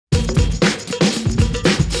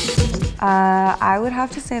I would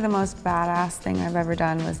have to say the most badass thing I've ever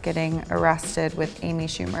done was getting arrested with Amy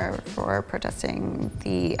Schumer for protesting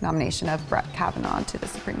the nomination of Brett Kavanaugh to the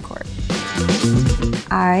Supreme Court.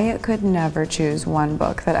 I could never choose one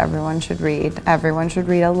book that everyone should read. Everyone should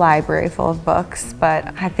read a library full of books,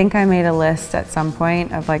 but I think I made a list at some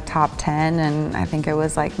point of like top 10, and I think it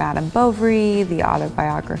was like Madame Bovary, the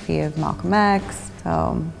autobiography of Malcolm X,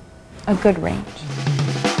 so a good range.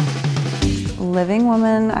 Living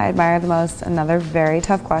woman I admire the most, another very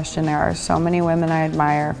tough question. There are so many women I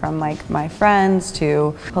admire, from like my friends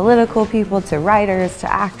to political people to writers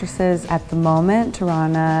to actresses. At the moment,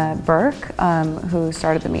 Tarana Burke, who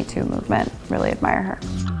started the Me Too movement, really admire her.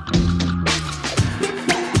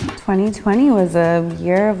 2020 was a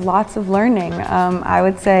year of lots of learning. I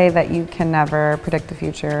would say that you can never predict the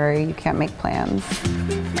future, you can't make plans.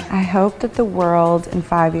 I hope that the world in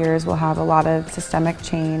 5 years will have a lot of systemic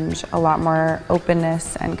change, a lot more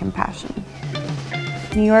openness and compassion.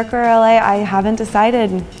 New York or LA, I haven't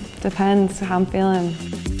decided. Depends how I'm feeling.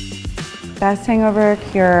 Best hangover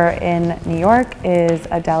cure in New York is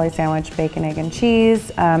a deli sandwich, bacon, egg, and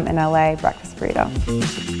cheese. In LA, breakfast burrito.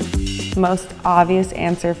 Most obvious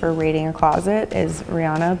answer for raiding a closet is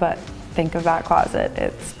Rihanna, but think of that closet.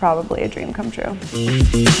 It's probably a dream come true.